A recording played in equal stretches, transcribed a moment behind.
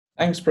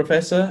Thanks,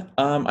 Professor.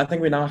 I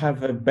think we now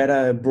have a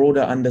better,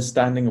 broader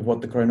understanding of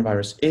what the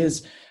coronavirus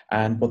is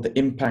and what the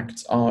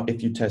impacts are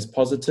if you test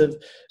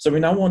positive. So we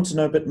now want to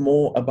know a bit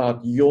more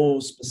about your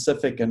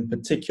specific and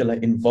particular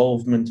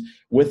involvement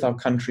with our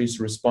country's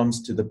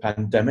response to the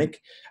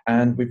pandemic.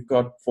 And we've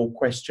got for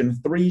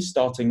question 3,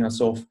 starting us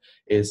off,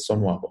 is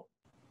Sonwabo.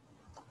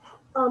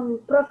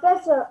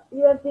 Professor,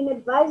 you have been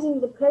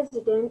advising the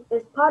President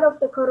as part of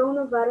the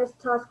coronavirus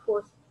task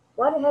force.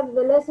 What have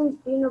the lessons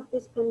been of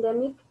this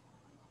pandemic?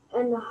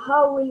 And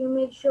how will you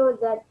make sure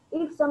that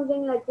if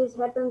something like this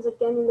happens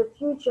again in the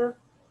future,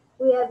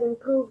 we have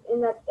improved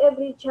and that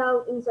every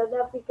child in South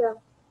Africa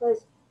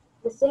has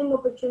the same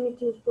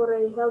opportunities for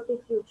a healthy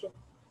future?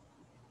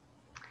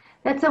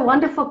 That's a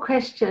wonderful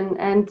question.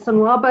 And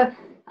Sonwabo,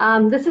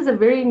 this is a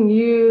very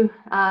new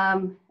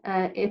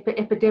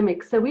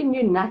epidemic. So we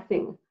knew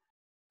nothing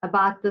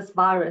about this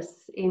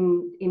virus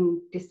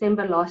in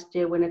December last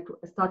year when it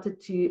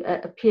started to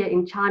appear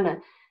in China.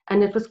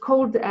 And it was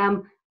called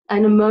a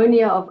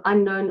pneumonia of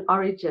unknown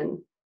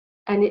origin,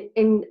 and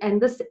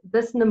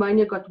this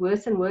pneumonia got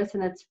worse and worse,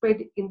 and it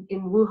spread in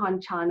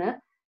Wuhan,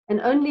 China. And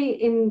only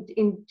in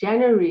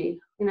January,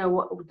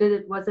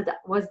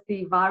 was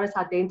the virus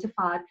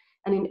identified,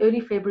 and in early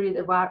February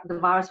the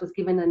virus was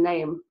given a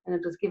name, and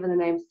it was given the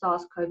name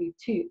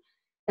SARS-CoV-2.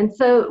 And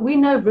so we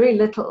know very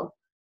little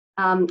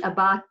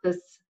about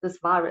this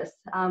virus.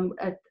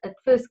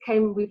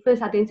 We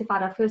first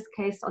identified our first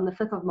case on the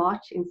 5th of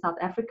March in South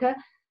Africa.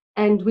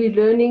 And we're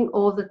learning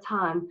all the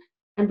time.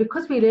 And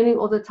because we're learning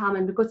all the time,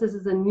 and because this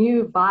is a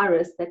new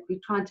virus that we're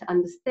trying to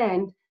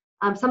understand,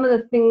 some of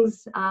the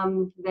things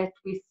that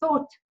we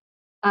thought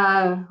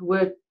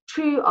were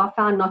true are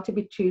found not to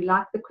be true,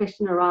 like the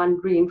question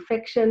around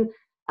reinfection,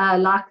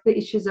 like the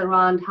issues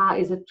around how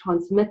is it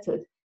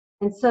transmitted.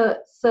 And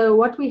so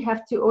what we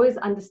have to always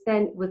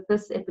understand with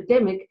this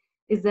epidemic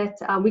is that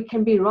we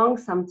can be wrong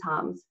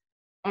sometimes.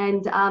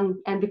 And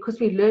because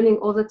we're learning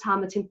all the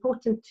time, it's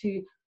important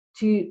to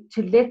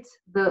let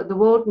the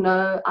world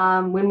know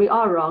when we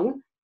are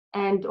wrong,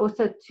 and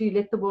also to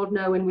let the world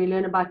know when we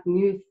learn about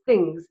new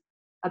things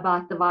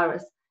about the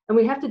virus. And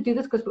we have to do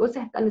this because we also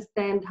have to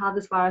understand how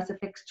this virus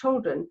affects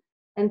children.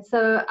 And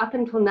so up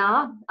until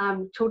now,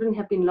 children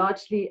have been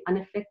largely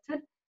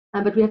unaffected,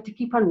 but we have to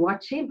keep on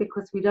watching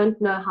because we don't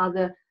know how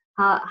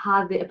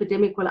the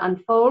epidemic will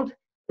unfold,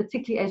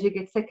 particularly as you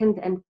get second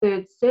and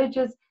third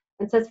surges.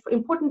 And so it's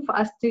important for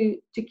us to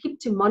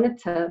keep to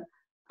monitor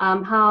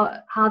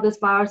how this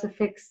virus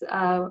affects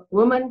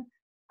women,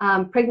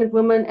 pregnant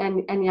women,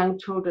 and young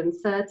children.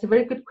 So it's a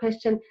very good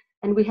question,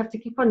 and we have to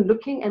keep on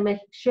looking and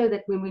making sure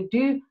that when we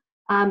do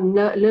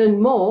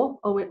learn more,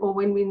 or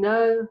when we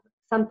know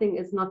something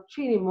is not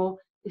true anymore,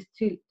 is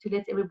to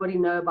let everybody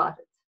know about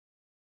it.